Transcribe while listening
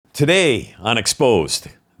Today on Exposed,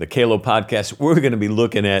 the Kalo podcast, we're going to be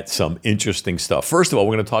looking at some interesting stuff. First of all,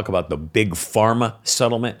 we're going to talk about the big pharma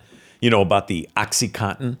settlement, about the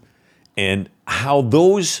OxyContin and how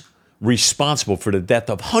those responsible for the death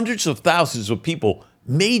of hundreds of thousands of people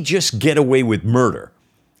may just get away with murder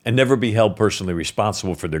and never be held personally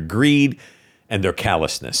responsible for their greed and their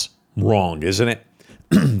callousness. Wrong, isn't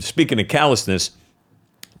it? Speaking of callousness,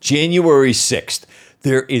 January 6th,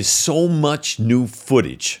 there is so much new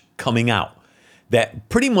footage coming out that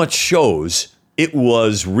pretty much shows it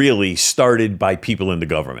was really started by people in the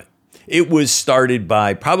government. It was started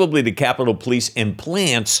by probably the Capitol Police and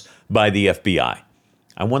plants by the FBI.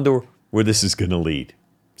 I wonder where this is going to lead.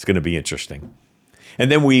 It's going to be interesting.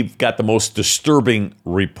 And then we've got the most disturbing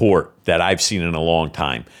report that I've seen in a long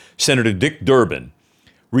time. Senator Dick Durbin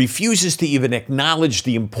refuses to even acknowledge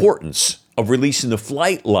the importance of releasing the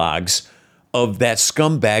flight logs of that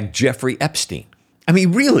scumbag Jeffrey Epstein. I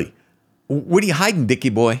mean, really, what are you hiding,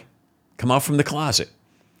 Dickie boy? Come out from the closet.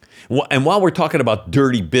 And while we're talking about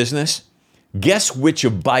dirty business, guess which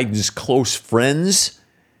of Biden's close friends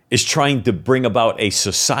is trying to bring about a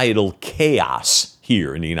societal chaos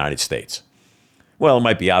here in the United States? Well, it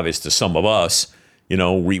might be obvious to some of us. We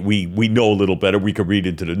know a little better. We could read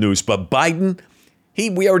into the news. But Biden,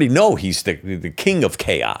 we already know he's the king of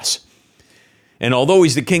chaos. And although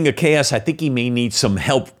he's the king of chaos, I think he may need some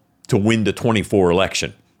help to win the 24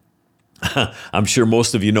 election. I'm sure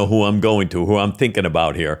most of you know who I'm thinking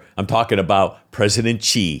about here. I'm talking about President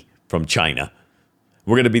Xi from China.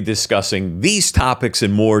 We're going to be discussing these topics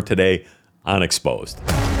and more today on Exposed.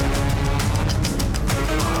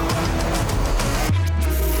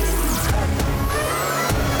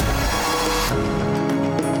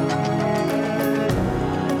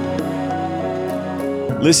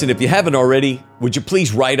 Listen, if you haven't already, would you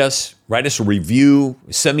please write us a review,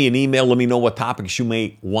 send me an email, let me know what topics you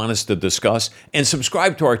may want us to discuss, and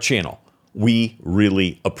subscribe to our channel. We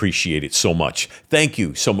really appreciate it so much. Thank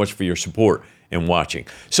you so much for your support and watching.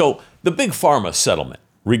 So the big pharma settlement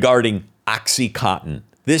regarding OxyContin,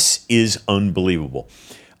 this is unbelievable.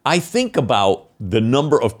 I think about the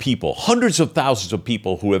number of people, hundreds of thousands of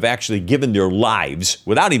people who have actually given their lives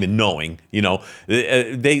without even knowing,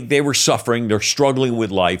 they were suffering, they're struggling with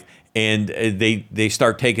life, and they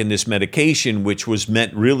start taking this medication, which was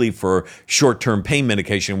meant really for short-term pain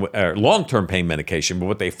medication, long-term pain medication, but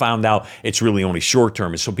what they found out, it's really only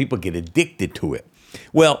short-term, and so people get addicted to it.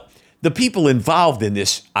 Well, the people involved in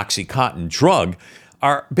this OxyContin drug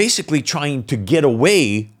are basically trying to get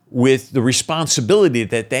away with the responsibility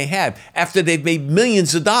that they have after they've made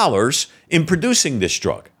millions of dollars in producing this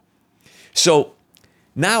drug. So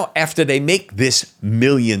now after they make this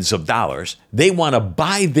millions of dollars, they want to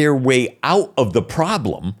buy their way out of the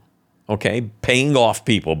problem, okay? Paying off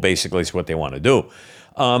people basically is what they want to do.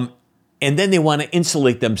 And then they want to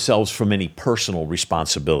insulate themselves from any personal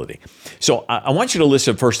responsibility. So I want you to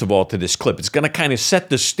listen, first of all, to this clip. It's going to kind of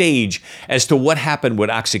set the stage as to what happened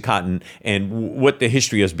with OxyContin and what the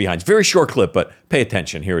history is behind. It's a very short clip, but pay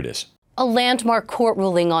attention. Here it is. A landmark court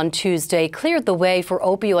ruling on Tuesday cleared the way for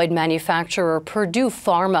opioid manufacturer Purdue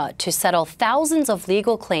Pharma to settle thousands of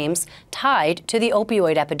legal claims tied to the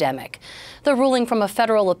opioid epidemic. The ruling from a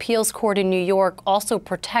federal appeals court in New York also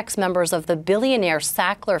protects members of the billionaire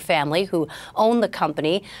Sackler family who own the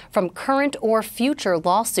company from current or future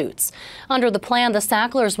lawsuits. Under the plan, the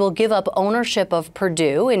Sacklers will give up ownership of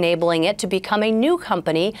Purdue, enabling it to become a new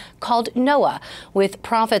company called NOAA, with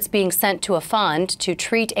profits being sent to a fund to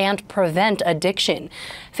treat and prevent addiction.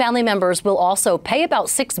 Family members will also pay about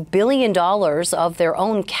 $6 billion of their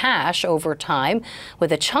own cash over time,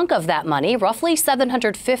 with a chunk of that money, roughly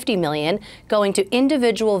 $750 million, going to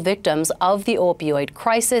individual victims of the opioid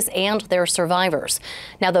crisis and their survivors.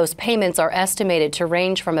 Now, those payments are estimated to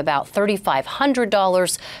range from about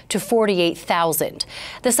 $3,500 to $48,000.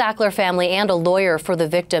 The Sackler family and a lawyer for the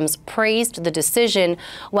victims praised the decision,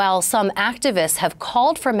 while some activists have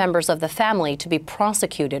called for members of the family to be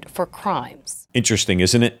prosecuted for crimes. Interesting,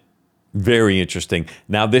 isn't it? Very interesting.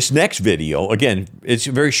 Now, this next video, again, it's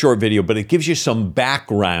a very short video, but it gives you some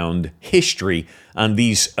background history on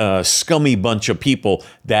these scummy bunch of people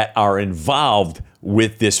that are involved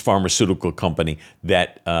with this pharmaceutical company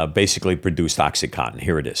that basically produced OxyContin.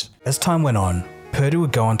 Here it is. As time went on, Purdue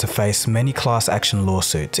would go on to face many class action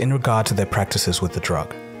lawsuits in regard to their practices with the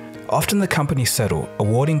drug. Often the company settled,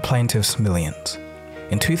 awarding plaintiffs millions.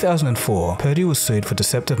 In 2004, Purdue was sued for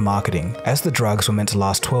deceptive marketing, as the drugs were meant to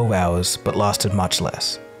last 12 hours but lasted much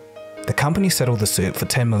less. The company settled the suit for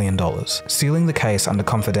 $10 million, sealing the case under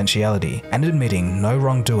confidentiality and admitting no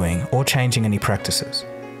wrongdoing or changing any practices.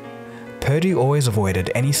 Purdue always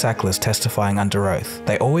avoided any Sacklers testifying under oath.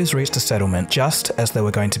 They always reached a settlement just as they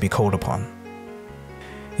were going to be called upon.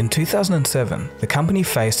 In 2007, the company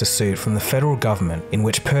faced a suit from the federal government in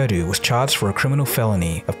which Purdue was charged for a criminal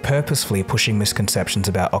felony of purposefully pushing misconceptions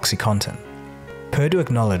about OxyContin. Purdue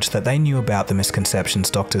acknowledged that they knew about the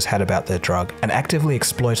misconceptions doctors had about their drug and actively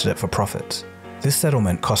exploited it for profits. This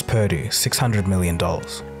settlement cost Purdue $600 million.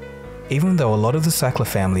 Even though a lot of the Sackler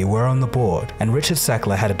family were on the board and Richard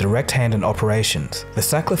Sackler had a direct hand in operations, the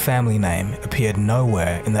Sackler family name appeared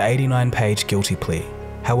nowhere in the 89-page guilty plea.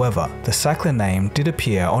 However, the Sackler name did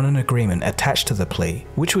appear on an agreement attached to the plea,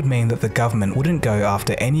 which would mean that the government wouldn't go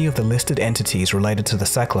after any of the listed entities related to the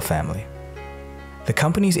Sackler family. The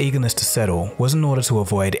company's eagerness to settle was in order to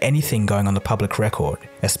avoid anything going on the public record,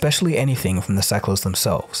 especially anything from the Sacklers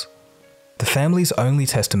themselves. The family's only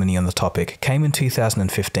testimony on the topic came in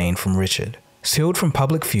 2015 from Richard. Sealed from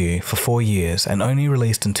public view for 4 years and only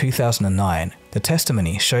released in 2009, the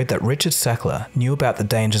testimony showed that Richard Sackler knew about the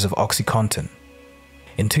dangers of OxyContin.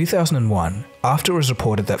 In 2001, after it was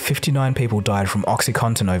reported that 59 people died from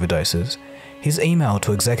OxyContin overdoses, his email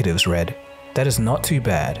to executives read, "That is not too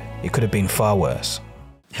bad. It could have been far worse."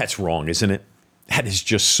 That's wrong, isn't it? That is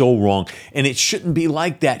just so wrong. And it shouldn't be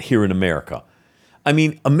like that here in America. I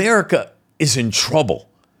mean, America is in trouble.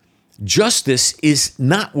 Justice is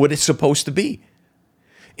not what it's supposed to be.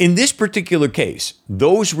 In this particular case,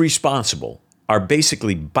 those responsible are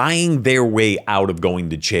basically buying their way out of going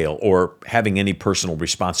to jail or having any personal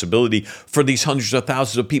responsibility for these hundreds of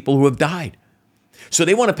thousands of people who have died. So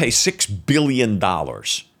they want to pay $6 billion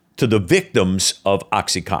to the victims of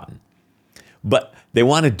OxyContin. But they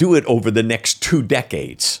want to do it over the next 2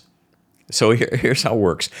 decades. So here's how it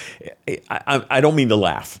works. I don't mean to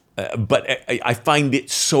laugh, but I find it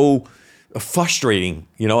so frustrating.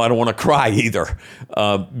 I don't want to cry either,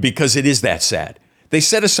 because it is that sad. They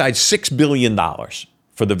set aside $6 billion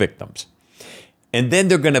for the victims. And then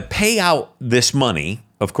they're going to pay out this money.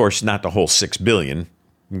 Of course, not the whole $6 billion.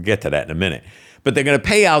 We'll get to that in a minute. But they're going to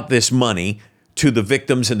pay out this money to the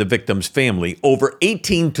victims and the victims' family over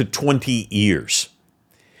 18 to 20 years.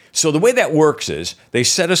 So the way that works is they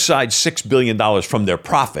set aside $6 billion from their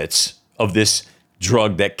profits of this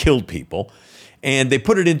drug that killed people, and they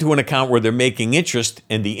put it into an account where they're making interest,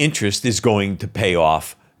 and the interest is going to pay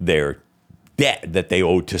off their debt that they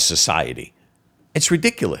owe to society. It's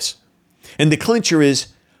ridiculous. And the clincher is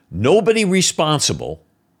nobody responsible,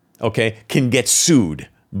 can get sued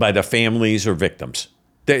by the families or victims.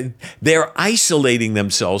 They're isolating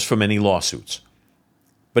themselves from any lawsuits.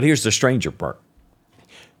 But here's the stranger part.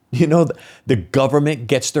 The government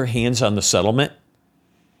gets their hands on the settlement,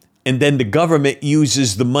 and then the government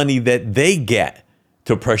uses the money that they get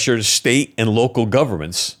to pressure state and local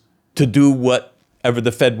governments to do whatever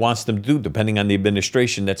the Fed wants them to do, depending on the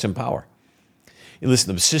administration that's in power.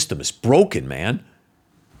 Listen, the system is broken, man.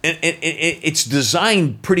 And it's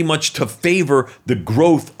designed pretty much to favor the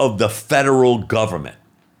growth of the federal government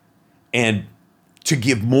and to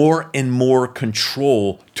give more and more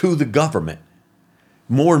control to the government,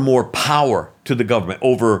 more and more power to the government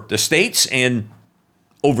over the states and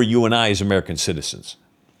over you and I as American citizens.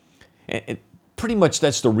 And pretty much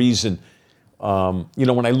that's the reason,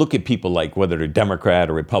 when I look at people like whether they're Democrat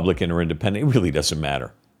or Republican or independent, it really doesn't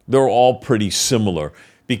matter. They're all pretty similar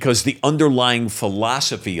because the underlying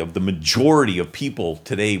philosophy of the majority of people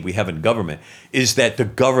today we have in government is that the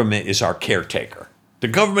government is our caretaker. The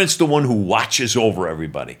government's the one who watches over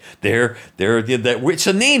everybody. It's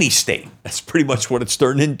a nanny state. That's pretty much what it's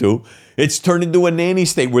turned into. It's turned into a nanny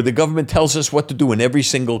state where the government tells us what to do in every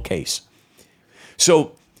single case.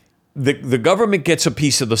 So the government gets a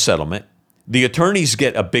piece of the settlement. The attorneys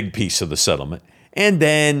get a big piece of the settlement. And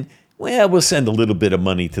then, we'll send a little bit of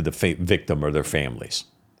money to the victim or their families.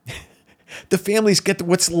 The families get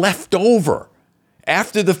what's left over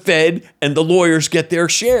after the Fed and the lawyers get their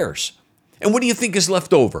shares. And what do you think is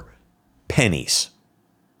left over? Pennies.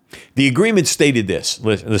 The agreement stated this.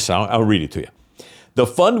 Listen, I'll read it to you. The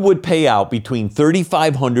fund would pay out between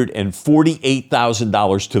 $3,500 and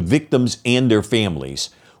 $48,000 to victims and their families,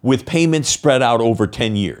 with payments spread out over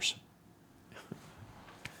 10 years.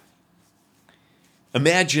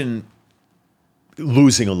 Imagine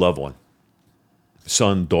losing a loved one.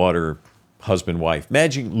 Son, daughter, husband, wife.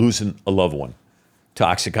 Imagine losing a loved one to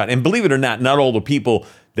OxyContin. And believe it or not all the people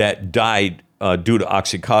that died due to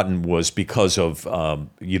OxyContin was because of,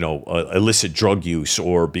 illicit drug use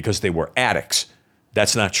or because they were addicts.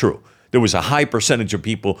 That's not true. There was a high percentage of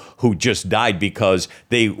people who just died because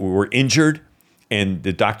they were injured and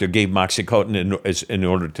the doctor gave them OxyContin in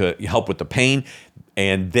order to help with the pain.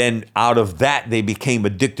 And then out of that, they became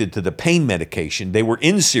addicted to the pain medication. They were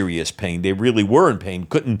in serious pain. They really were in pain,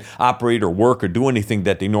 couldn't operate or work or do anything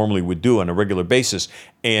that they normally would do on a regular basis.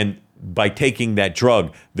 And by taking that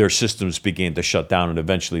drug, their systems began to shut down, and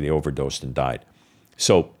eventually they overdosed and died.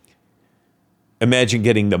 So imagine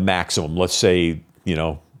getting the maximum. Let's say,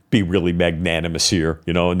 be really magnanimous here,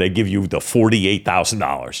 and they give you the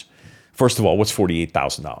 $48,000. First of all, what's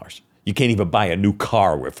 $48,000? You can't even buy a new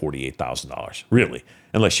car with $48,000, really,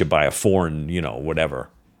 unless you buy a foreign, whatever,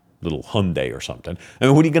 little Hyundai or something. I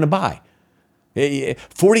mean, what are you going to buy?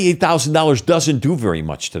 $48,000 doesn't do very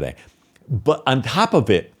much today. But on top of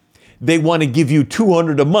it, they want to give you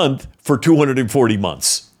 $200 a month for 240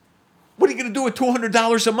 months. What are you going to do with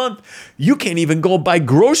 $200 a month? You can't even go buy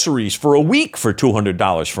groceries for a week for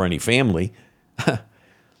 $200 for any family.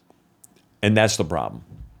 And that's the problem.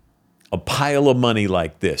 A pile of money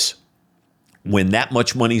like this, when that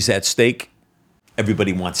much money's at stake,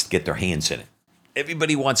 everybody wants to get their hands in it.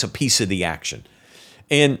 Everybody wants a piece of the action.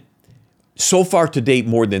 And so far to date,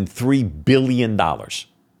 more than $3 billion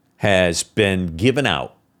has been given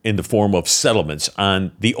out in the form of settlements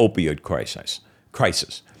on the opioid crisis.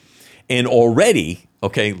 And already,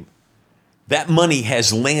 that money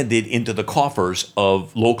has landed into the coffers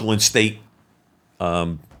of local and state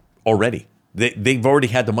already. They've already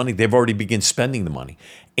had the money. They've already begun spending the money.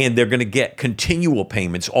 And they're going to get continual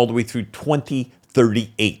payments all the way through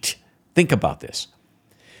 2038. Think about this.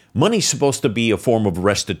 Money's supposed to be a form of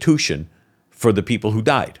restitution for the people who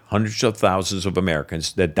died, hundreds of thousands of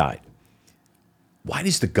Americans that died. Why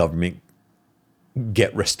does the government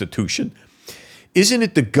get restitution? Isn't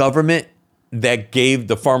it the government that gave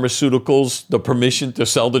the pharmaceuticals the permission to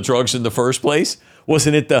sell the drugs in the first place?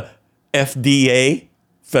 Wasn't it the FDA,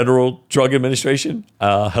 Federal Drug Administration?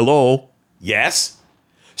 Hello? Yes?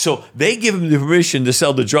 So they give them the permission to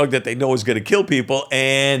sell the drug that they know is going to kill people,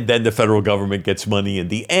 and then the federal government gets money in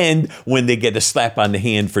the end when they get a slap on the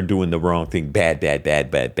hand for doing the wrong thing.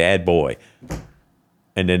 Bad boy.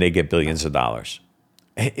 And then they get billions of dollars.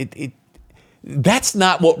 That's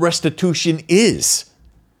not what restitution is.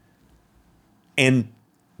 And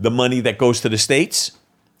the money that goes to the states,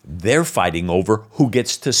 they're fighting over who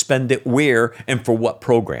gets to spend it where and for what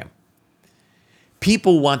program.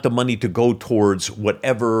 People want the money to go towards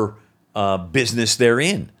whatever business they're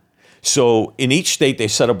in. So in each state, they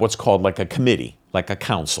set up what's called like a committee, like a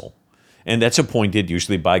council. And that's appointed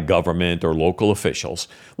usually by government or local officials.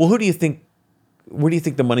 Well, where do you think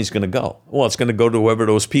the money's going to go? Well, it's going to go to whoever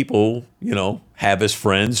those people, have as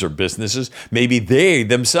friends or businesses. Maybe they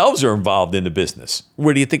themselves are involved in the business.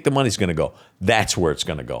 Where do you think the money's going to go? That's where it's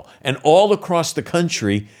going to go. And all across the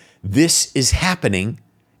country, this is happening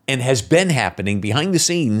and has been happening behind the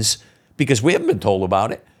scenes because we haven't been told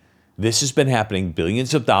about it. This has been happening,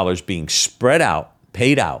 billions of dollars being spread out,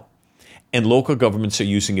 paid out, and local governments are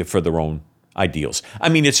using it for their own ideals. I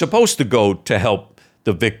mean, it's supposed to go to help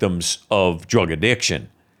the victims of drug addiction,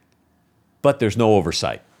 but there's no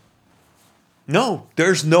oversight. No,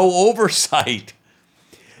 there's no oversight.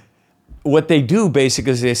 What they do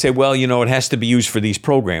basically is they say, well, it has to be used for these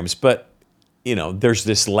programs, but there's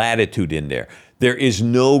this latitude in there. There is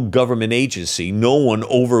no government agency, no one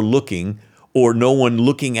overlooking or no one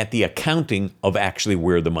looking at the accounting of actually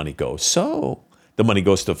where the money goes. So the money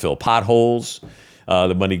goes to fill potholes.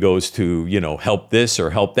 The money goes to, help this or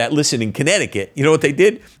help that. Listen, in Connecticut, you know what they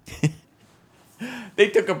did? They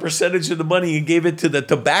took a percentage of the money and gave it to the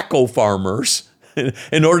tobacco farmers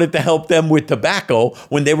in order to help them with tobacco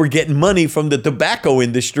when they were getting money from the tobacco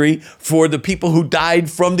industry for the people who died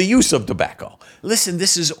from the use of tobacco. Listen,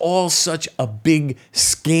 this is all such a big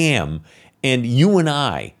scam, and you and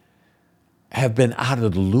I have been out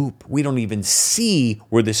of the loop. We don't even see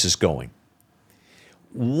where this is going.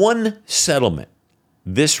 One settlement,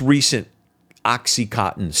 this recent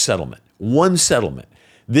OxyContin settlement, one settlement,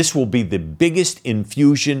 this will be the biggest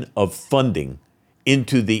infusion of funding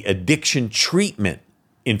into the addiction treatment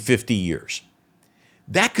in 50 years.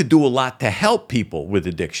 That could do a lot to help people with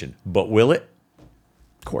addiction, but will it?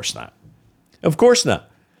 Of course not. Of course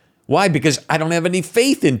not. Why? Because I don't have any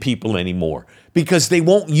faith in people anymore, because they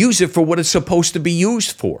won't use it for what it's supposed to be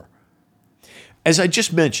used for. As I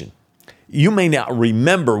just mentioned, you may not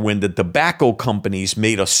remember when the tobacco companies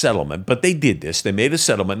made a settlement, but they did this. They made a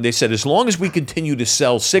settlement. And they said, as long as we continue to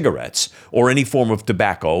sell cigarettes or any form of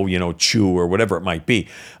tobacco, chew or whatever it might be,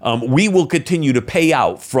 we will continue to pay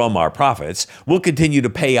out from our profits. We'll continue to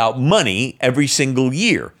pay out money every single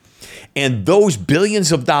year. And those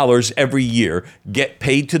billions of dollars every year get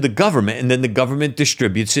paid to the government, and then the government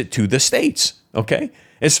distributes it to the states, okay?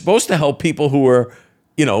 It's supposed to help people who are,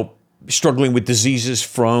 struggling with diseases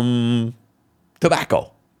from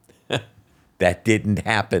tobacco. That didn't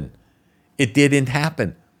happen. It didn't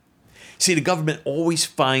happen. See, the government always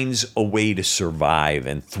finds a way to survive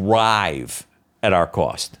and thrive at our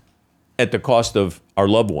cost, at the cost of our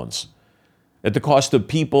loved ones, at the cost of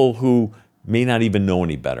people who may not even know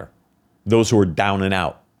any better, those who are down and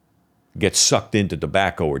out, get sucked into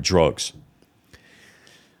tobacco or drugs.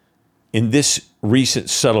 In this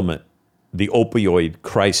recent settlement, the opioid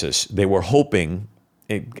crisis, they were hoping,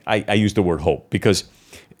 I use the word hope because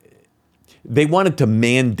they wanted to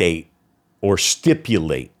mandate or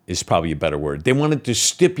stipulate is probably a better word. They wanted to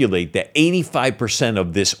stipulate that 85%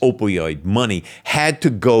 of this opioid money had to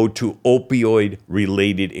go to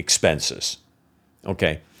opioid-related expenses.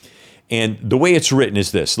 Okay? And the way it's written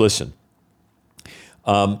is this. Listen.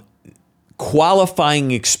 Qualifying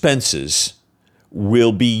expenses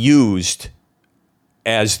will be used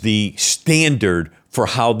as the standard for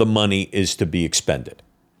how the money is to be expended.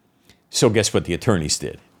 So guess what the attorneys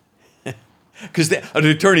did? Because an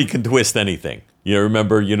attorney can twist anything. You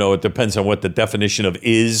remember, it depends on what the definition of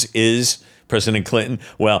is, President Clinton.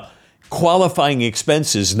 Well, qualifying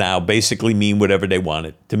expenses now basically mean whatever they want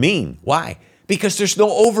it to mean. Why? Because there's no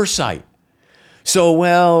oversight.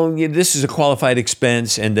 So, this is a qualified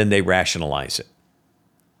expense, and then they rationalize it.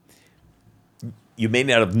 You may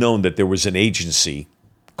not have known that there was an agency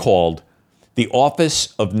called the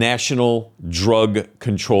Office of National Drug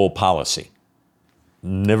Control Policy.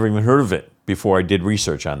 Never even heard of it before I did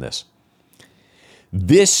research on this.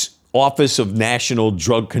 This Office of National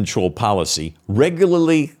Drug Control Policy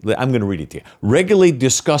regularly, I'm going to read it to you, regularly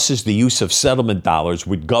discusses the use of settlement dollars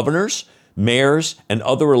with governors, mayors, and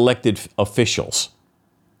other elected officials.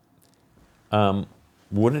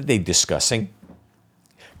 What are they discussing?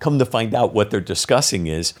 Come to find out, what they're discussing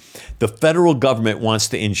is the federal government wants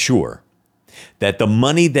to ensure that the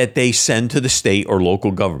money that they send to the state or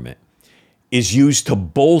local government is used to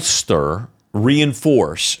bolster,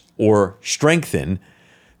 reinforce, or strengthen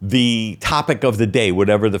the topic of the day,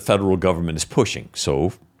 whatever the federal government is pushing.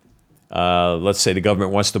 So let's say the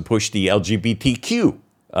government wants to push the LGBTQ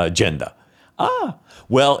agenda.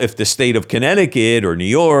 Well, if the state of Connecticut or New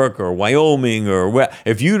York or Wyoming or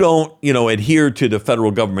if you don't, adhere to the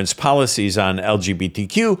federal government's policies on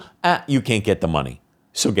LGBTQ, you can't get the money.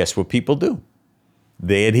 So guess what people do?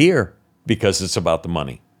 They adhere because it's about the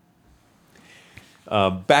money.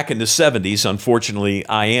 Back in the 70s, unfortunately,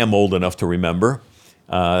 I am old enough to remember.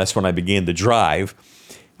 That's when I began to drive.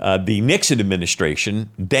 The Nixon administration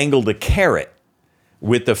dangled a carrot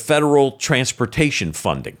with the federal transportation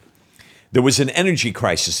funding. There was an energy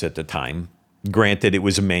crisis at the time. Granted, it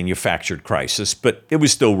was a manufactured crisis, but it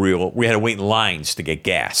was still real. We had to wait in lines to get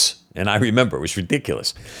gas. And I remember it was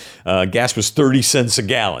ridiculous. Gas was 30 cents a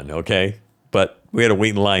gallon, okay? But we had to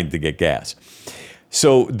wait in line to get gas.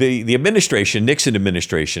 So the administration, Nixon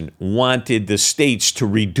administration, wanted the states to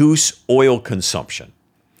reduce oil consumption.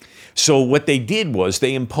 So what they did was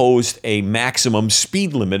they imposed a maximum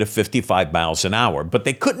speed limit of 55 miles an hour, but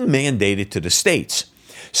they couldn't mandate it to the states.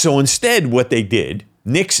 So instead, what they did,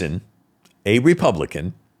 Nixon, a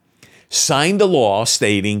Republican, signed a law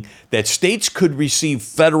stating that states could receive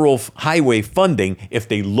federal highway funding if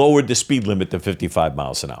they lowered the speed limit to 55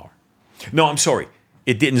 miles an hour. No, I'm sorry.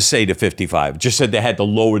 It didn't say to 55. It just said they had to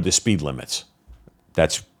lower the speed limits.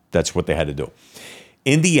 That's what they had to do.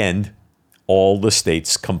 In the end, all the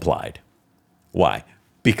states complied. Why?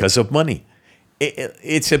 Because of money.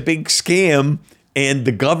 It's a big scam, and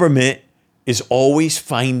the government is always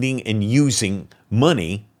finding and using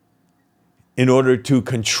money in order to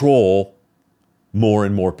control more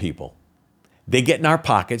and more people. They get in our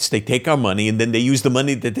pockets, they take our money, and then they use the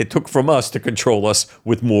money that they took from us to control us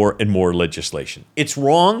with more and more legislation. It's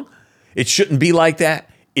wrong. It shouldn't be like that.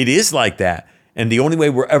 It is like that. And the only way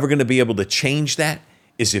we're ever going to be able to change that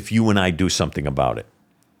is if you and I do something about it.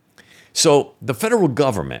 So the federal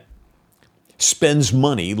government spends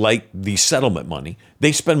money like the settlement money.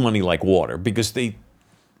 They spend money like water because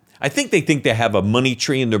I think they have a money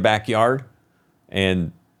tree in their backyard.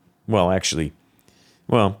 And,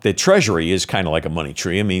 the Treasury is kind of like a money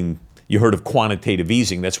tree. I mean, you heard of quantitative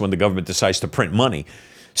easing. That's when the government decides to print money.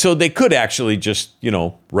 So they could actually just,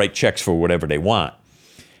 write checks for whatever they want.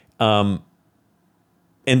 And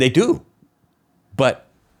they do. But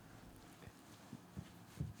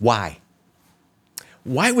why?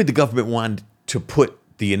 Why would the government want to put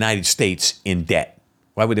the United States in debt?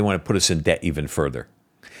 Why would they want to put us in debt even further?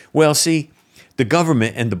 Well, see, the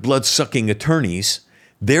government and the blood-sucking attorneys,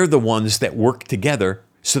 they're the ones that work together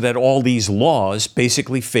so that all these laws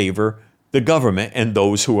basically favor the government and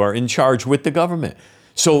those who are in charge with the government.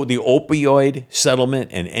 So the opioid settlement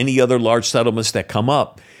and any other large settlements that come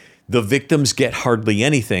up, the victims get hardly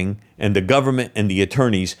anything, and the government and the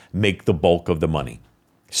attorneys make the bulk of the money.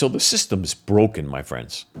 So the system's broken, my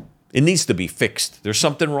friends. It needs to be fixed. There's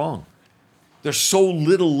something wrong. There's so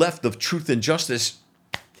little left of truth and justice,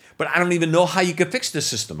 but I don't even know how you could fix the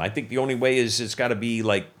system. I think the only way is it's got to be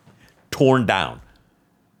like torn down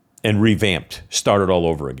and revamped, started all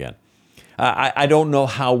over again. I don't know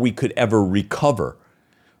how we could ever recover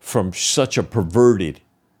from such a perverted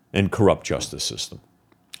and corrupt justice system.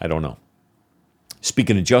 I don't know.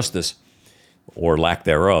 Speaking of justice, or lack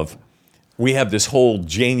thereof, we have this whole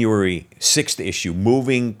January 6th issue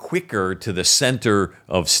moving quicker to the center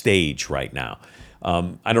of stage right now.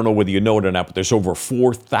 I don't know whether you know it or not, but there's over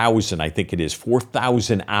 4,000, I think it is,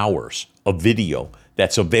 4,000 hours of video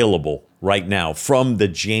that's available right now from the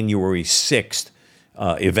January 6th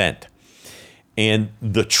event. And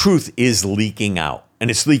the truth is leaking out, and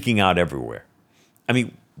it's leaking out everywhere. I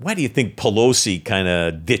mean, why do you think Pelosi kind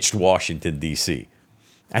of ditched Washington, D.C.?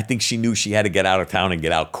 I think she knew she had to get out of town and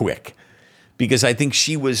get out quick, because I think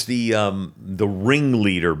she was the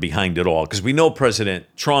ringleader behind it all. Because we know President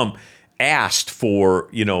Trump asked for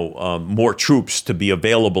more troops to be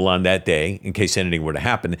available on that day in case anything were to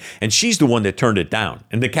happen, and she's the one that turned it down,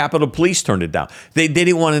 and the Capitol Police turned it down. They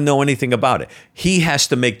didn't want to know anything about it. He has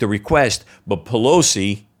to make the request, but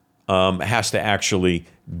Pelosi has to actually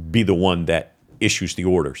be the one that issues the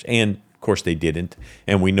orders, and of course they didn't,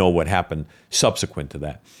 and we know what happened subsequent to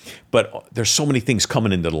that. But there's so many things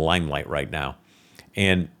coming into the limelight right now,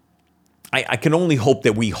 and I can only hope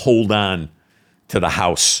that we hold on to the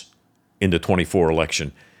House in the 24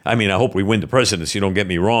 election. I mean, I hope we win the presidency, don't get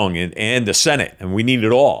me wrong, and the Senate, and we need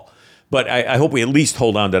it all. But I hope we at least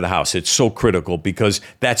hold on to the House. It's so critical because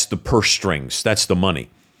that's the purse strings, that's the money.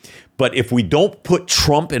 But if we don't put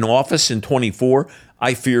Trump in office in 24,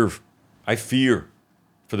 I fear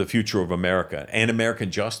for the future of America and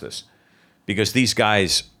American justice, because these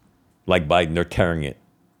guys like Biden, they're tearing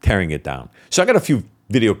it down. So I got a few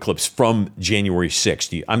video clips from January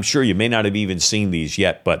 6th. I'm sure you may not have even seen these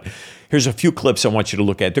yet, but here's a few clips I want you to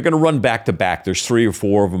look at. They're going to run back to back. There's 3 or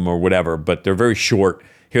 4 of them or whatever, but they're very short.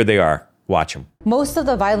 Here they are. Watch them. Most of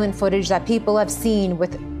the violent footage that people have seen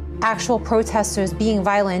with actual protesters being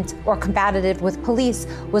violent or combative with police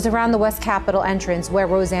was around the West Capitol entrance where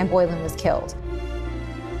Roseanne Boylan was killed.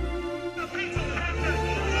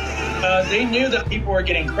 They knew that people were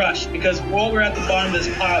getting crushed because while we're at the bottom of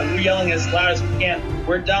this pile, we're yelling as loud as we can,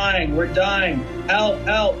 we're dying, help,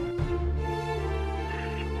 help.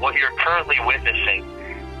 What you're currently witnessing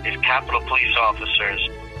is Capitol Police officers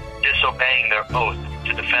disobeying their oath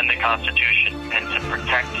to defend the Constitution and to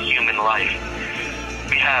protect human life.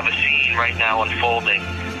 We have a scene right now unfolding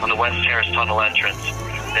on the West Terrace Tunnel entrance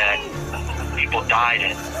that people died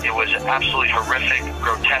in. It was an absolutely horrific,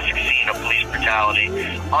 grotesque scene of police brutality,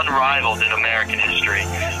 unrivaled in American history.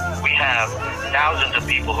 We have thousands of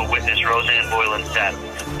people who witnessed Roseanne Boylan's death,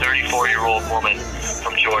 34-year-old woman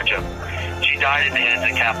from Georgia. She died in the hands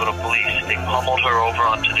of Capitol Police. They pummeled her over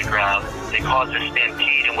onto the ground. They caused a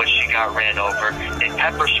stampede in which she got ran over. They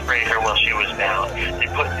pepper sprayed her while she was down. They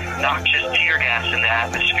put noxious tear gas in the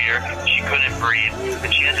atmosphere. She couldn't breathe,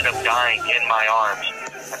 and she ended up dying in my arms.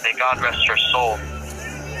 And may God rest her soul.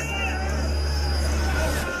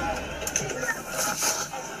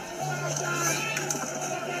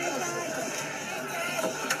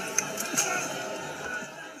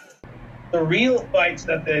 The real fights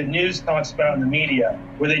that the news talks about in the media,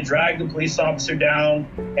 where they drag the police officer down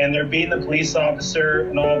and they're beating the police officer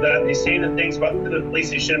and all that, and they say the things about the police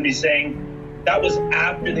they shouldn't be saying, that was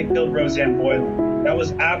after they killed Roseanne Boylan. That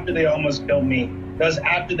was after they almost killed me. That was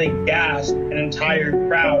after they gassed an entire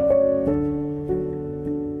crowd.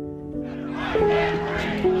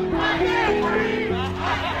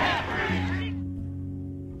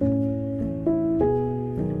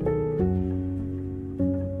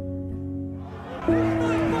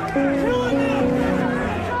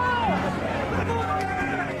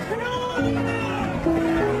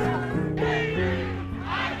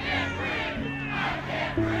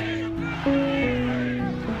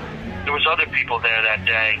 There was other people there that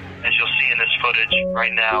day, as you'll see in this footage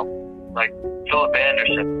right now, like Philip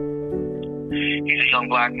Anderson. He's a young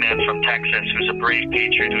black man from Texas who's a brave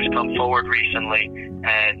patriot who's come forward recently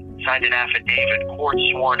and signed an affidavit,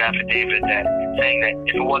 court-sworn affidavit, that saying that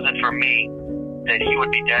if it wasn't for me, that he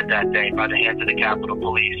would be dead that day by the hands of the Capitol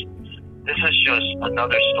Police. This is just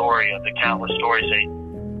another story of the countless stories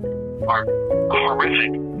that are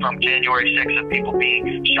horrific from January 6th of people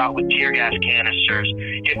being shot with tear gas canisters,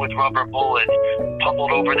 hit with rubber bullets,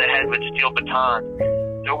 pummeled over the head with steel batons.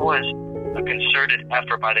 There was a concerted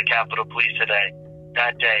effort by the Capitol Police today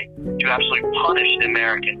that day to absolutely punish the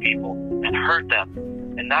American people and hurt them,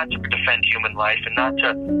 and not to defend human life, and not to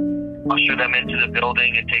usher them into the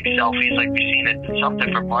building and take selfies like we've seen it in some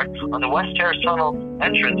different parts. On the West Terrace Tunnel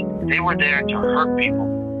entrance, they were there to hurt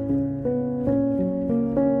people.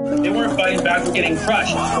 They weren't fighting back or getting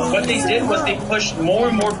crushed. What they did was they pushed more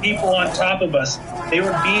and more people on top of us. They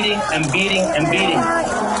were beating and beating and beating.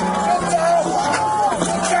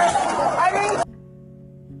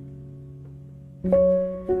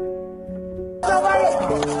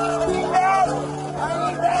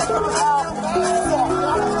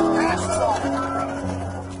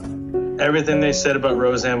 Everything they said about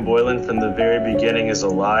Roseanne Boylan from the very beginning is a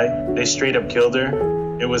lie. They straight up killed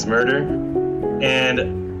her. It was murder.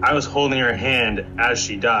 And I was holding her hand as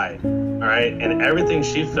she died. All right. And everything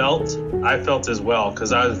she felt, I felt as well,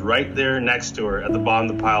 because I was right there next to her at the bottom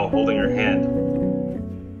of the pile holding her hand.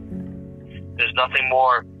 There's nothing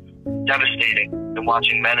more devastating than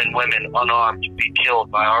watching men and women unarmed be killed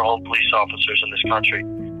by our own police officers in this country.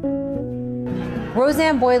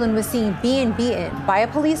 Roseanne Boylan was seen being beaten by a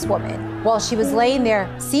policewoman while she was laying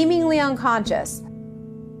there seemingly unconscious.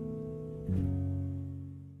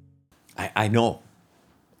 I know.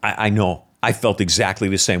 I know. I felt exactly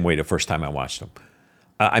the same way the first time I watched them.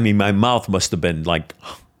 I mean, my mouth must have been like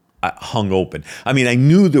hung open. I mean, I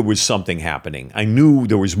knew there was something happening. I knew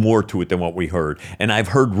there was more to it than what we heard. And I've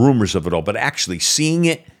heard rumors of it all, but actually seeing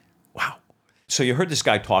it, wow. So you heard this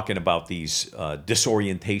guy talking about these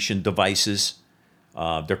disorientation devices.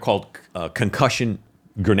 They're called concussion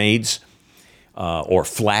grenades or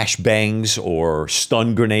flashbangs or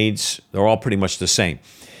stun grenades. They're all pretty much the same.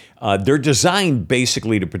 They're designed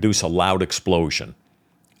basically to produce a loud explosion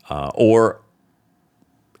or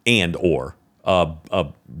a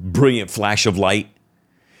brilliant flash of light.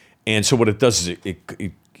 And so what it does is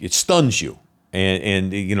it stuns you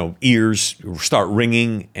and you know, ears start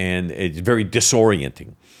ringing and it's very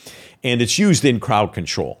disorienting. And it's used in crowd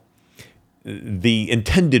control. The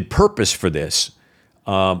intended purpose for this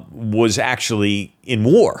was actually in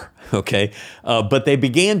war, okay? But they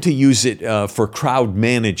began to use it for crowd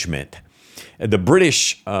management. The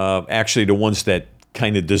British, actually the ones that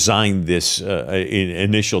kind of designed this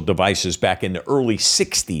initial devices back in the early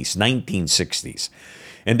 60s, 1960s.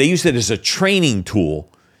 And they used it as a training tool,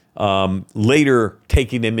 later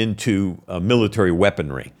taking them into military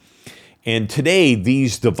weaponry. And today,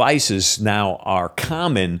 these devices now are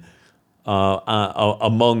common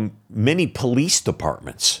among many police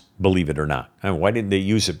departments, believe it or not. I mean, why didn't they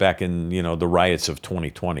use it back in, you know, the riots of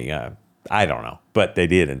 2020? I don't know, but they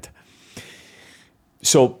didn't.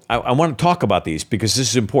 So I want to talk about these because this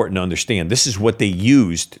is important to understand. This is what they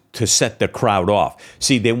used to set the crowd off.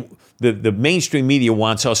 See, the mainstream media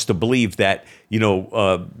wants us to believe that, you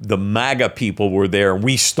know, the MAGA people were there and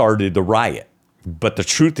we started the riot. But the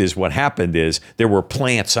truth is what happened is there were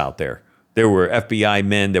plants out there. There were FBI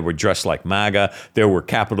men that were dressed like MAGA. There were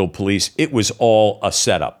Capitol Police. It was all a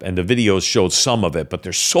setup. And the videos showed some of it, but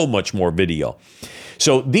there's so much more video.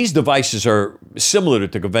 So these devices are similar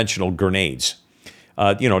to conventional grenades.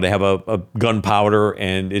 You know, they have a gunpowder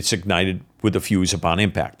and it's ignited with a fuse upon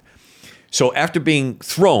impact. So after being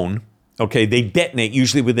thrown, okay, they detonate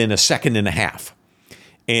usually within a second and a half.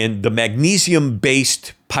 And the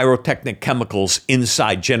magnesium-based pyrotechnic chemicals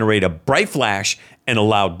inside generate a bright flash and a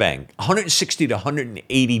loud bang, 160 to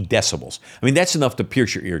 180 decibels. I mean, that's enough to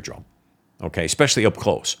pierce your eardrum, okay, especially up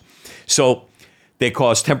close. So they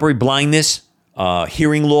cause temporary blindness,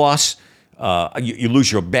 hearing loss, you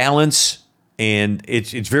lose your balance, and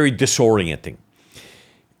it's very disorienting.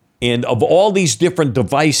 And of all these different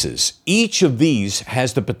devices, each of these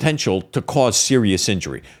has the potential to cause serious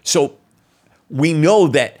injury. So we know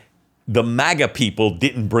that the MAGA people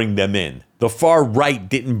didn't bring them in. The far right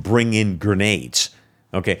didn't bring in grenades.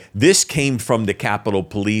 Okay, this came from the Capitol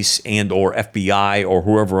Police and or FBI or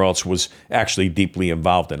whoever else was actually deeply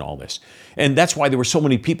involved in all this. And that's why there were so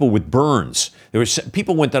many people with burns.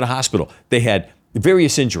 People went to the hospital. They had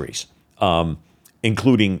various injuries,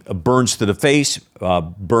 including burns to the face,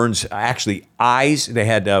 burns, actually eyes. They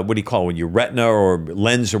had, what do you call it, when your retina or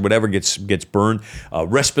lens or whatever gets burned,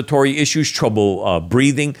 respiratory issues, trouble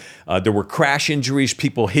breathing. There were crash injuries,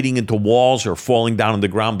 people hitting into walls or falling down on the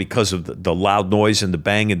ground because of the loud noise and the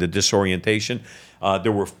bang and the disorientation.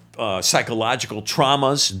 There were psychological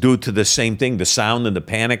traumas due to the same thing, the sound and the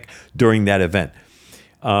panic during that event.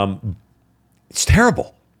 It's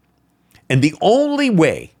terrible. And the only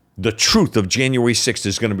way the truth of January 6th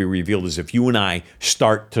is going to be revealed is if you and I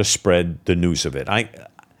start to spread the news of it.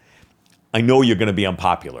 I know you're going to be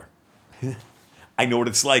unpopular. I know what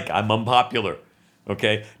it's like. I'm unpopular.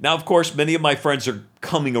 Okay. Now, of course, many of my friends are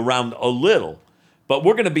coming around a little, But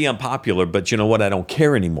we're going to be unpopular, but you know what? I don't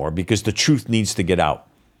care anymore because the truth needs to get out.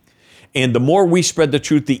 And the more we spread the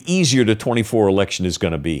truth, the easier the 24 election is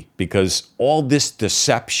going to be, because all this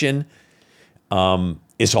deception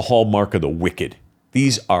is a hallmark of the wicked.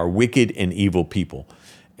 These are wicked and evil people.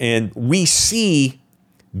 And we see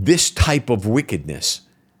this type of wickedness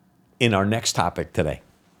in our next topic today.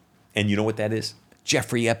 And you know what that is?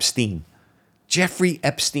 Jeffrey Epstein. Jeffrey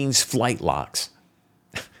Epstein's flight logs.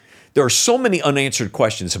 There are so many unanswered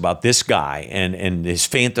questions about this guy and his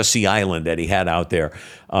fantasy island that he had out there,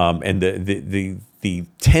 and the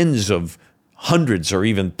tens of hundreds or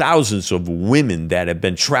even thousands of women that have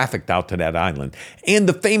been trafficked out to that island, and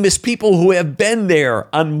the famous people who have been there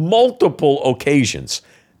on multiple occasions.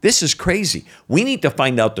 This is crazy. We need to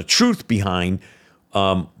find out the truth behind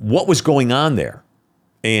what was going on there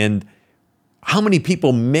and how many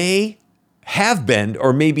people may have been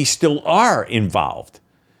or maybe still are involved.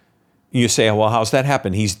 You say, well, how's that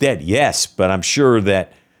happen? He's dead. Yes, but I'm sure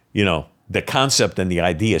that, the concept and the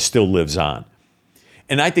idea still lives on.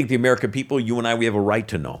 And I think the American people, you and I, we have a right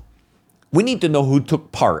to know. We need to know who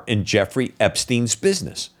took part in Jeffrey Epstein's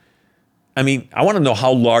business. I mean, I want to know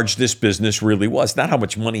how large this business really was, not how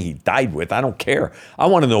much money he died with. I don't care. I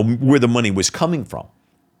want to know where the money was coming from.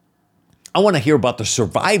 I want to hear about the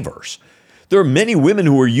survivors. There are many women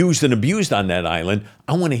who were used and abused on that island.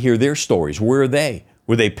 I want to hear their stories. Where are they?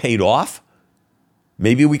 Were they paid off?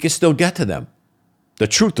 Maybe we can still get to them. The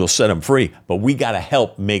truth will set them free, but we got to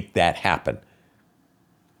help make that happen.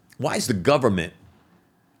 Why is the government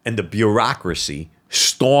and the bureaucracy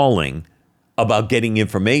stalling about getting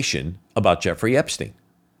information about Jeffrey Epstein?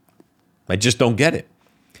 I just don't get it.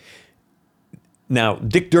 Now,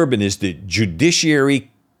 Dick Durbin is the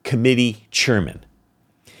Judiciary Committee chairman.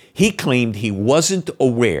 He claimed he wasn't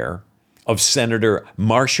aware of Senator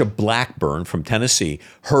Marsha Blackburn from Tennessee,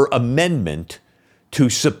 her amendment to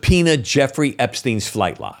subpoena Jeffrey Epstein's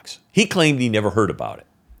flight logs. He claimed he never heard about it.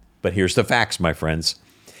 But here's the facts, my friends.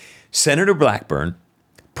 Senator Blackburn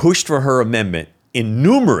pushed for her amendment in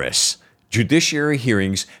numerous judiciary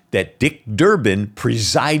hearings that Dick Durbin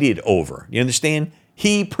presided over. You understand?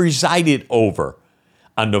 He presided over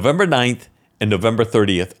on November 9th and November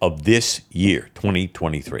 30th of this year,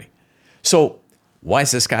 2023. So why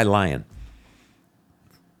is this guy lying?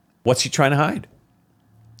 What's he trying to hide?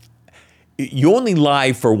 You only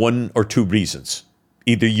lie for one or two reasons.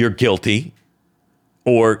 Either you're guilty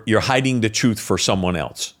or you're hiding the truth for someone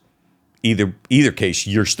else. Either case,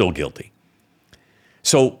 you're still guilty.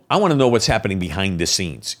 So I want to know what's happening behind the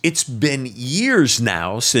scenes. It's been years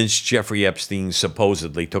now since Jeffrey Epstein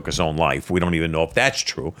supposedly took his own life. We don't even know if that's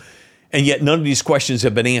true. And yet none of these questions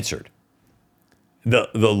have been answered. The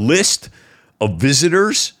list of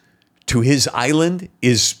visitors to his island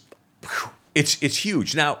is it's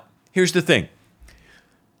huge. Now, here's the thing.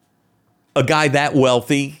 A guy that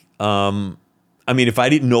wealthy, if I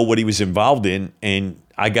didn't know what he was involved in and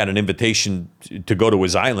I got an invitation to go to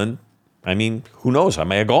his island, who knows? I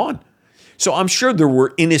may have gone. So I'm sure there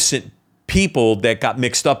were innocent people that got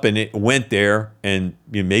mixed up in it, went there and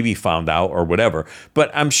maybe found out or whatever. But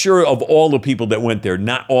I'm sure of all the people that went there,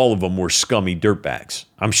 not all of them were scummy dirtbags.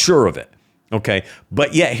 I'm sure of it. Okay.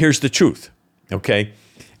 But yet, here's the truth. Okay.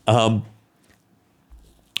 Of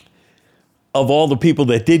all the people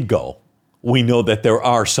that did go, we know that there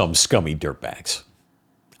are some scummy dirtbags.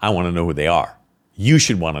 I want to know who they are. You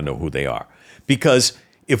should want to know who they are. Because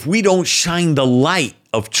if we don't shine the light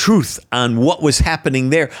of truth on what was happening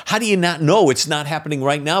there, how do you not know it's not happening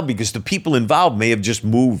right now? Because the people involved may have just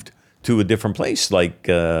moved to a different place, like,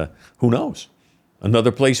 who knows?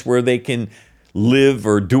 Another place where they can live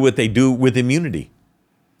or do what they do with immunity.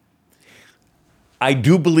 I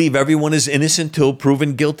do believe everyone is innocent till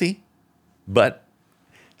proven guilty, but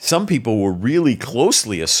some people were really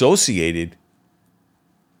closely associated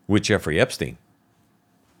with Jeffrey Epstein.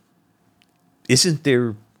 Isn't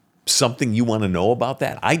there something you want to know about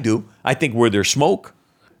that? I do. I think where there's smoke,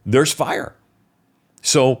 there's fire.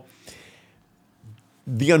 So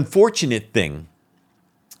the unfortunate thing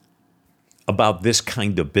about this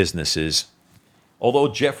kind of business is, although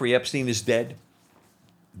Jeffrey Epstein is dead,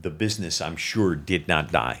 the business, I'm sure, did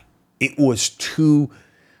not die. It was too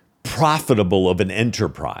profitable of an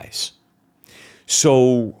enterprise.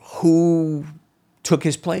 So who took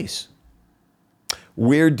his place?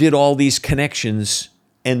 Where did all these connections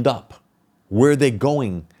end up? Where are they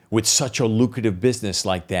going with such a lucrative business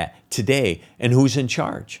like that today? And who's in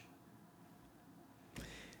charge?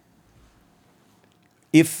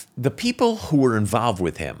 If the people who were involved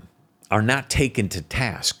with him are not taken to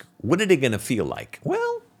task, what are they going to feel like?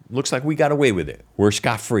 Well, looks like we got away with it. We're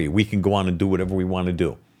scot-free. We can go on and do whatever we want to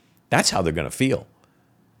do. That's how they're going to feel.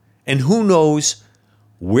 And who knows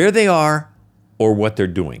where they are or what they're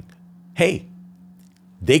doing. Hey,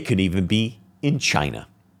 they could even be in China.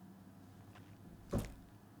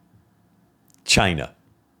 China.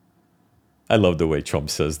 I love the way Trump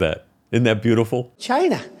says that. Isn't that beautiful?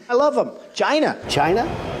 China. I love them. China. China.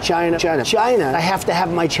 China. China. China. I have to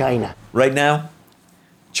have my China. Right now,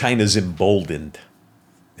 China's emboldened.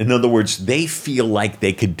 In other words, they feel like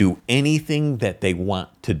they could do anything that they want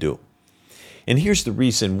to do. And here's the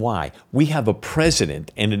reason why. We have a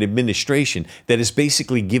president and an administration that is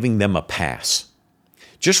basically giving them a pass.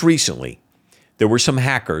 Just recently, there were some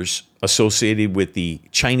hackers associated with the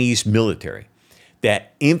Chinese military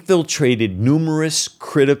that infiltrated numerous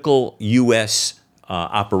critical U.S.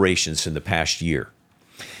 Operations in the past year.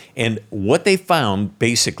 And what they found,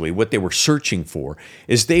 basically, what they were searching for,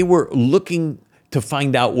 is they were looking to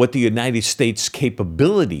find out what the United States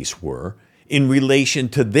capabilities were in relation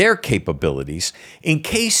to their capabilities in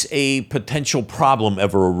case a potential problem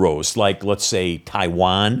ever arose, like, let's say,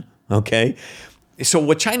 Taiwan, okay? So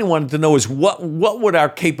what China wanted to know is what would our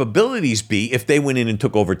capabilities be if they went in and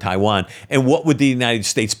took over Taiwan, and what would the United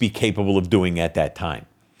States be capable of doing at that time?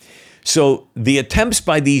 So the attempts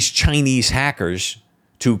by these Chinese hackers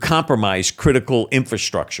to compromise critical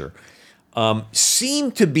infrastructure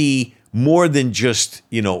seem to be more than just,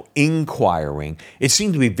 inquiring. It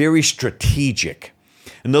seemed to be very strategic.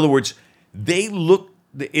 In other words, it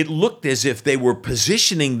looked as if they were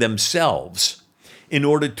positioning themselves in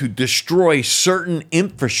order to destroy certain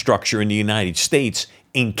infrastructure in the United States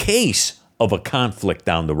in case of a conflict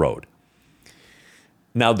down the road.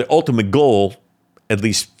 Now, the ultimate goal, at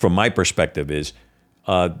least from my perspective, is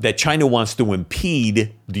that China wants to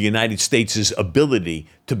impede the United States' ability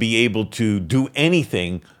to be able to do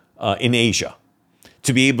anything in Asia,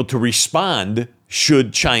 to be able to respond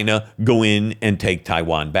should China go in and take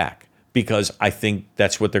Taiwan back, because I think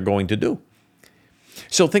that's what they're going to do.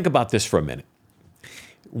 So think about this for a minute.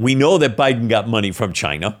 We know that Biden got money from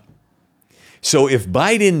China. So if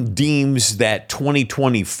Biden deems that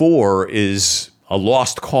 2024 is a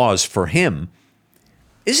lost cause for him,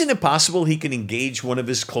 isn't it possible he can engage one of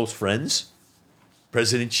his close friends,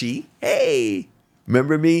 President Xi? Hey,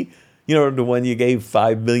 remember me? The one you gave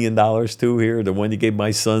 $5 million to here, the one you gave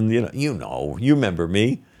my son, you remember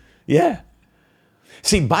me. Yeah.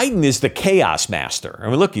 See, Biden is the chaos master. I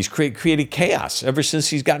mean, look, he's created chaos ever since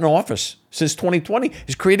he's gotten in office. Since 2020,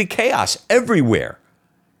 he's created chaos everywhere.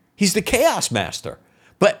 He's the chaos master.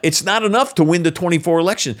 But it's not enough to win the 24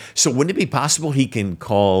 election. So wouldn't it be possible he can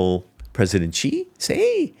call President Xi? Say,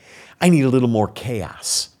 hey, I need a little more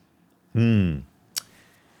chaos.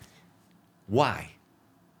 Why?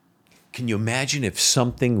 Can you imagine if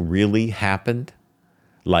something really happened,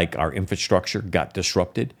 like our infrastructure got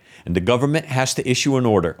disrupted, and the government has to issue an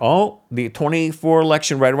order? Oh, the 24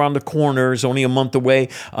 election right around the corner is only a month away.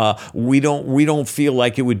 We don't feel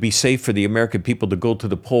like it would be safe for the American people to go to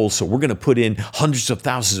the polls, so we're going to put in hundreds of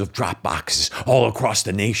thousands of drop boxes all across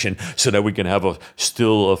the nation so that we can have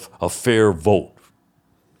a fair vote.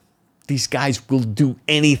 These guys will do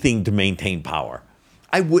anything to maintain power.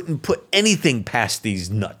 I wouldn't put anything past these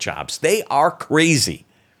nut jobs. They are crazy.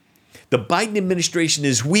 The Biden administration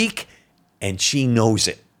is weak, and she knows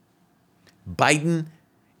it. Biden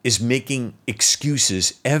is making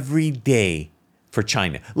excuses every day for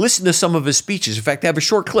China. Listen to some of his speeches. In fact, I have a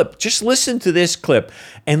short clip. Just listen to this clip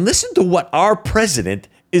and listen to what our president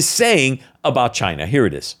is saying about China. Here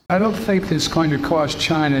it is. I don't think it's going to cause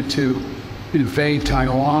China to invade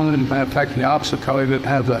Taiwan. And in fact, the opposite, probably that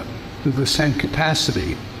have the same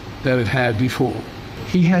capacity that it had before.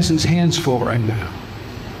 He has his hands full right now.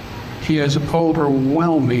 He has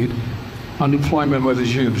overwhelming unemployment with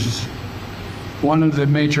his youth. One of the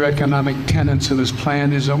major economic tenets of his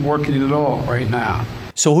plan isn't working at all right now.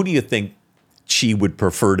 So who do you think Xi would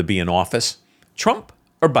prefer to be in office? Trump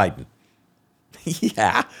or Biden?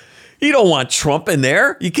 Yeah, you don't want Trump in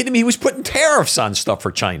there. You kidding me? He was putting tariffs on stuff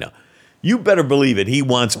for China. You better believe it. He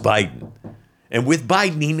wants Biden. And with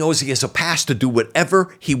Biden, he knows he has a pass to do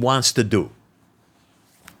whatever he wants to do.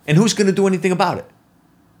 And who's going to do anything about it?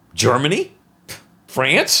 Germany?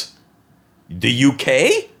 France? The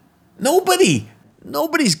UK? Nobody.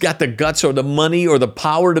 Nobody's got the guts or the money or the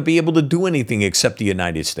power to be able to do anything except the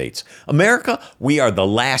United States. America, we are the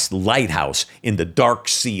last lighthouse in the dark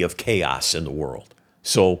sea of chaos in the world.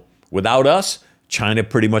 So without us, China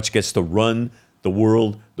pretty much gets to run the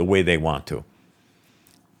world the way they want to.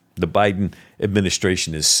 The Biden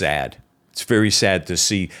administration is sad. It's very sad to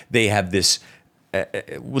see they have this.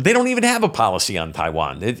 They don't even have a policy on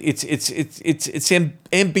Taiwan. It's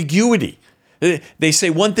ambiguity. They say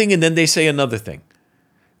one thing and then they say another thing.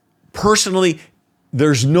 Personally,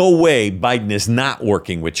 there's no way Biden is not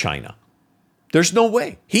working with China. There's no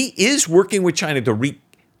way. He is working with China to wreak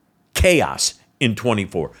chaos in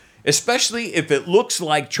 24, especially if it looks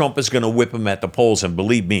like Trump is going to whip him at the polls. And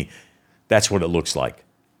believe me, that's what it looks like.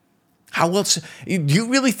 How else? Do you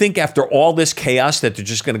really think after all this chaos that they're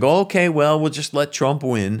just going to go, okay, well, we'll just let Trump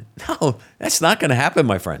win? No, that's not going to happen,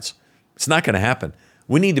 my friends. It's not going to happen.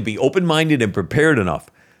 We need to be open-minded and prepared enough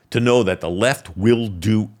to know that the left will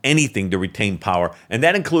do anything to retain power, and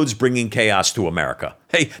that includes bringing chaos to America.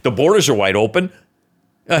 Hey, the borders are wide open.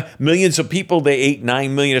 Millions of people, they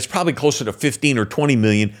 9 million. It's probably closer to 15 or 20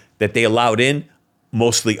 million that they allowed in,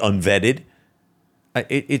 mostly unvetted.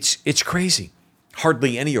 It's crazy.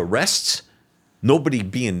 Hardly any arrests. Nobody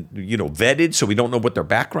being, vetted, so we don't know what their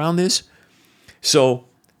background is. So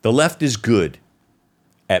the left is good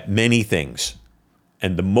at many things.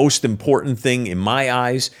 And the most important thing in my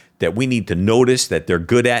eyes that we need to notice that they're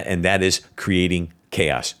good at, and that is creating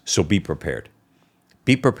chaos. So be prepared.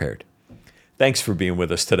 Be prepared. Thanks for being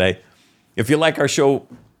with us today. If you like our show,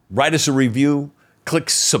 write us a review, click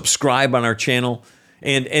subscribe on our channel.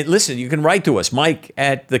 And listen, you can write to us, Mike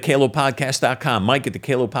at thekalopodcast.com, Mike at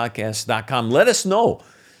thekalopodcast.com. Let us know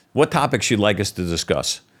what topics you'd like us to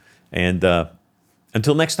discuss. And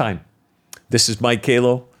until next time, this is Mike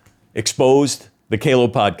Kalo, Exposed, the Kalo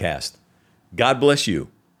Podcast. God bless you,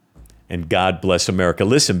 and God bless America.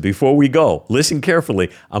 Listen, before we go, listen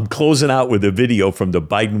carefully. I'm closing out with a video from the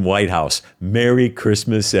Biden White House. Merry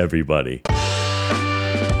Christmas, everybody.